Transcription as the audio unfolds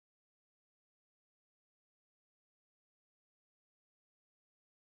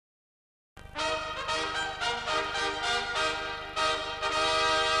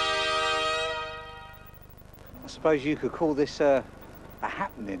suppose you could call this a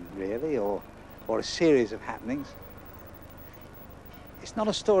happening, really, or a series of happenings. It's not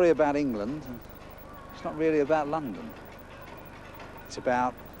a story about England, and it's not really about London. It's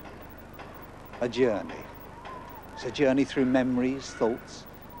about a journey. It's a journey through memories, thoughts,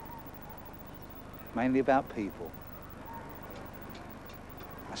 mainly about people.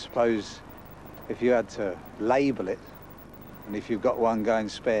 I suppose if you had to label it, and if you've got one going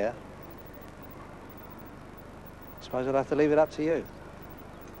spare, I suppose I'd have to leave it up to you.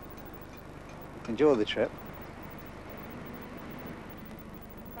 Enjoy the trip.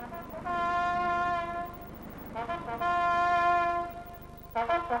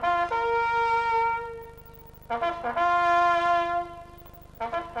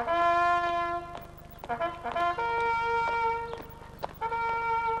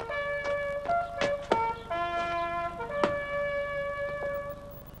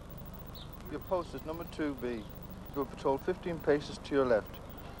 Your post is number 2B. You will patrol 15 paces to your left.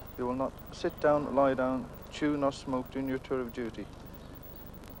 You will not sit down, lie down, chew nor smoke during your tour of duty.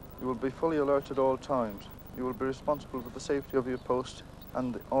 You will be fully alert at all times. You will be responsible for the safety of your post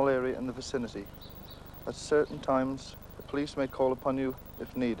and all area in the vicinity. At certain times, the police may call upon you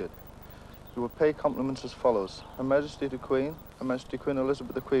if needed. You will pay compliments as follows: Her Majesty the Queen, Her Majesty Queen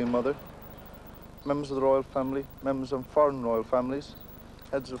Elizabeth the Queen Mother, members of the royal family, members of foreign royal families,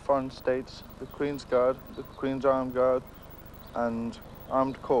 heads of foreign states, the Queen's Guard, the Queen's Armed Guard, and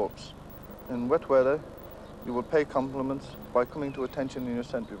Armed Corps. In wet weather, you will pay compliments by coming to attention in your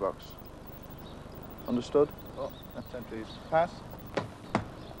sentry box. Understood? Oh, sentries. Pass.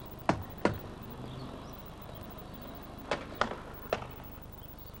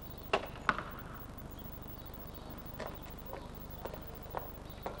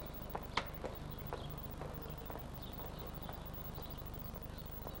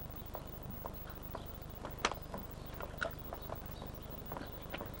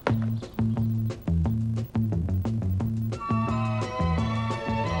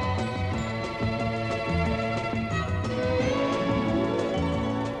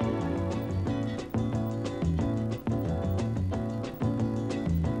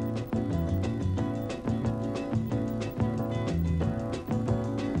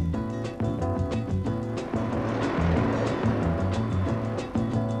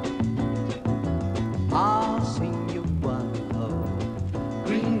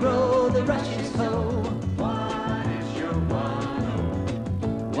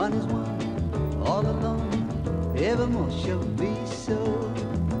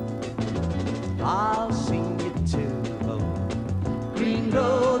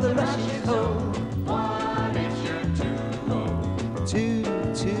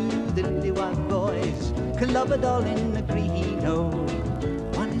 Covered all in the green, oh,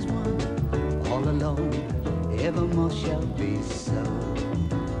 one is one, all alone, evermore shall be so.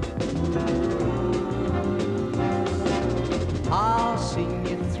 I'll sing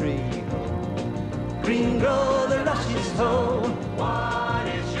you three, oh, green grow the rushes, oh, what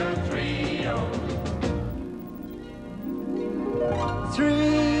is your trio?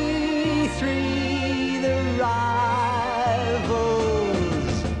 Three, the rivals,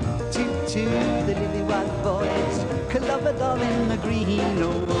 two, the lily white boys, covered all in the green, oh,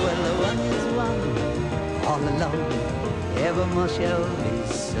 well, one is one, all alone, evermore shall be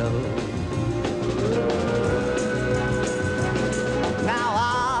so. Now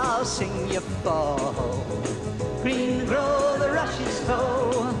I'll sing you four, green grow the rushes,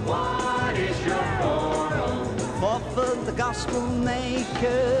 oh, what is your four, oh? Four for the gospel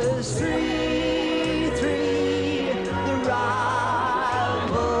makers, three, the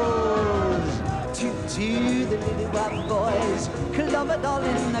rivals, two, the lily white boys, covered all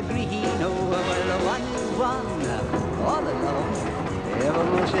in the green, oh, well, one is one, all alone,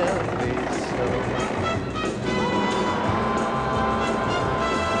 evermore shall be so.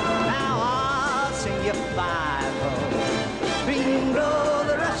 Now I'll sing you five, oh, green grow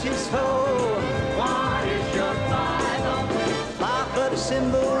the rushes, oh, what is your five, oh? Five for the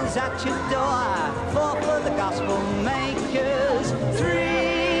cymbals at your door, four for the gospel makers, three,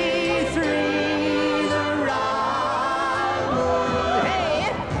 the rival,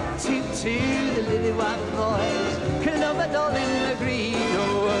 hey, two, the lily white boys, covered all in the green,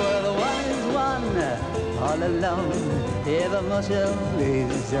 oh, well, one is one, all alone, evermore shall be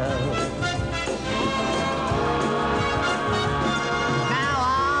so. Now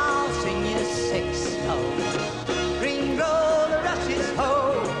I'll sing you six, oh, green grow the rushes, oh,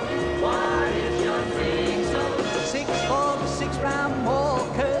 what is your six, oh? Six for the 6 round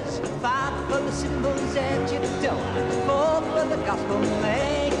walkers, 5 for the cymbals at your door, 4 for the gospel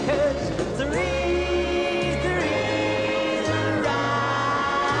makers, three,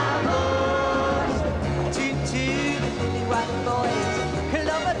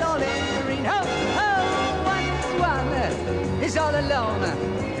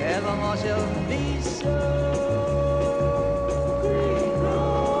 'cause you'll be so.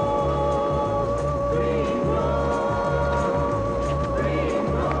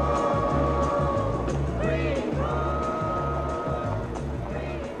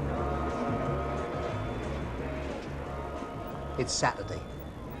 It's Saturday,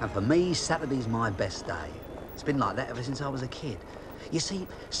 and for me, Saturday's my best day. It's been like that ever since I was a kid. You see,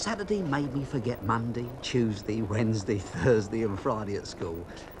 Saturday made me forget Monday, Tuesday, Wednesday, Thursday and Friday at school,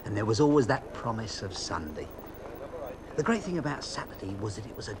 and there was always that promise of Sunday. The great thing about Saturday was that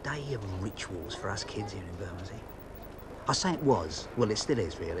it was a day of rituals for us kids here in Bermondsey. I say it was, well, it still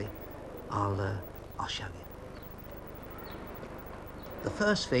is really. I'll show you. The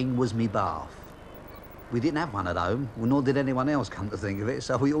first thing was me bath. We didn't have one at home, well, nor did anyone else, come to think of it,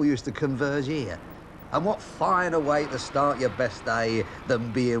 so we all used to converge here. And what finer way to start your best day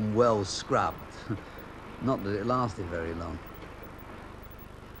than being well scrubbed? Not that it lasted very long.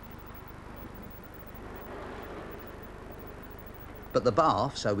 But the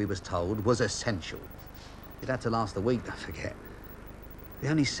bath, so we was told, was essential. It had to last a week, don't forget. The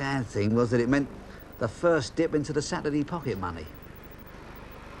only sad thing was that it meant the first dip into the Saturday pocket money.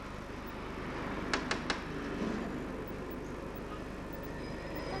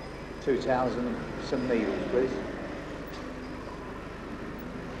 Two towels and some needles, please.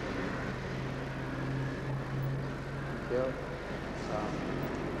 Thank you.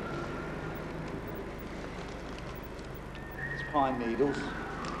 It's pine needles.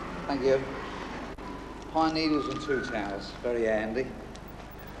 Thank you. Pine needles and 2 towels. Very handy.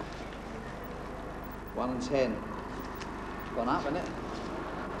 1 and 10. Gone up, isn't it?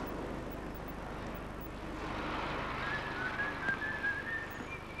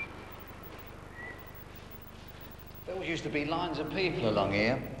 There used to be lines of people along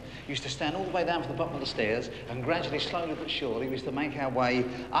here. Used to stand all the way down to the bottom of the stairs, and gradually, slowly but surely, we used to make our way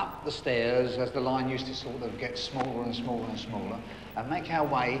up the stairs as the line used to sort of get smaller and smaller and smaller, and make our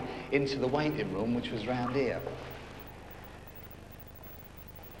way into the waiting room, which was round here.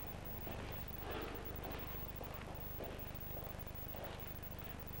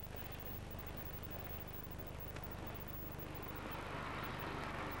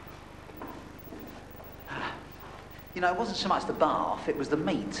 You know, it wasn't so much the bath, it was the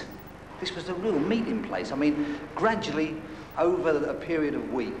meat. This was the real meeting place. I mean, gradually, over a period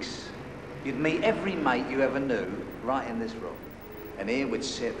of weeks, you'd meet every mate you ever knew right in this room. And here we'd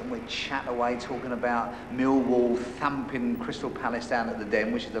sit and we'd chat away talking about Millwall thumping Crystal Palace down at the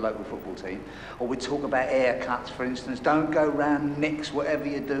Den, which is the local football team. Or we'd talk about haircuts, for instance. Don't go round nicks, whatever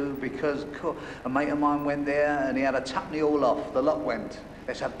you do, because a mate of mine went there and he had a tuppenny all off. The lot went.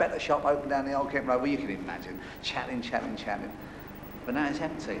 There's a better shop open down the Old Kent Road. Well, you can imagine, chatting. But now it's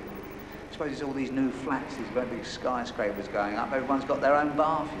empty. I suppose there's all these new flats, these very big skyscrapers going up. Everyone's got their own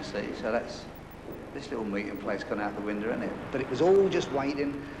bath, you see, so that's this little meeting place gone out the window, isn't it? But it was all just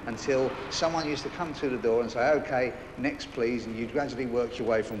waiting until someone used to come through the door and say, OK, next please, and you'd gradually work your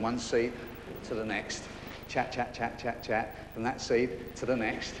way from one seat to the next. Chat, from that seat to the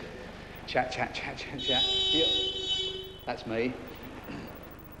next. Chat. Yep. That's me.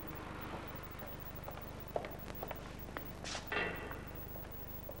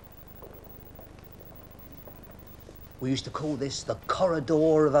 We used to call this the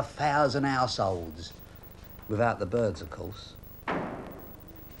corridor of 1,000 households. Without the birds, of course.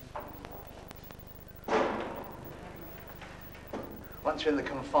 Once you're in the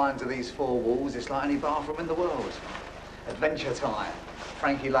confines of these 4 walls, it's like any bathroom in the world. Adventure time.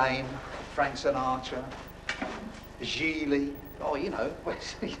 Frankie Lane, Frank Sinatra, Gigli. Oh, you know.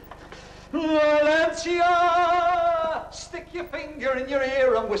 Valencia! Stick your finger in your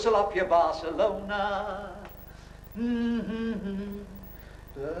ear and whistle up your Barcelona. Get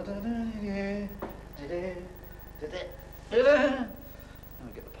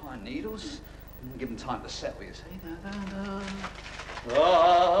the pine needles and give them time to settle, you see.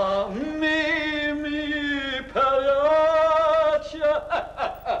 Ah, mi pagliaccia.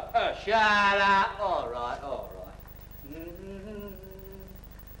 Shut up. All right.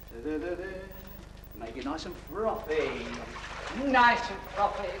 Make it nice and frothy.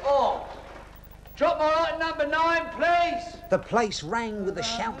 Oh. Drop my right number 9, please. The place rang with the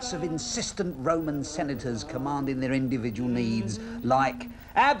shouts of insistent Roman senators commanding their individual needs, like,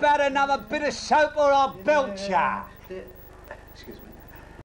 how about another bit of soap or I'll belch ya? Excuse me.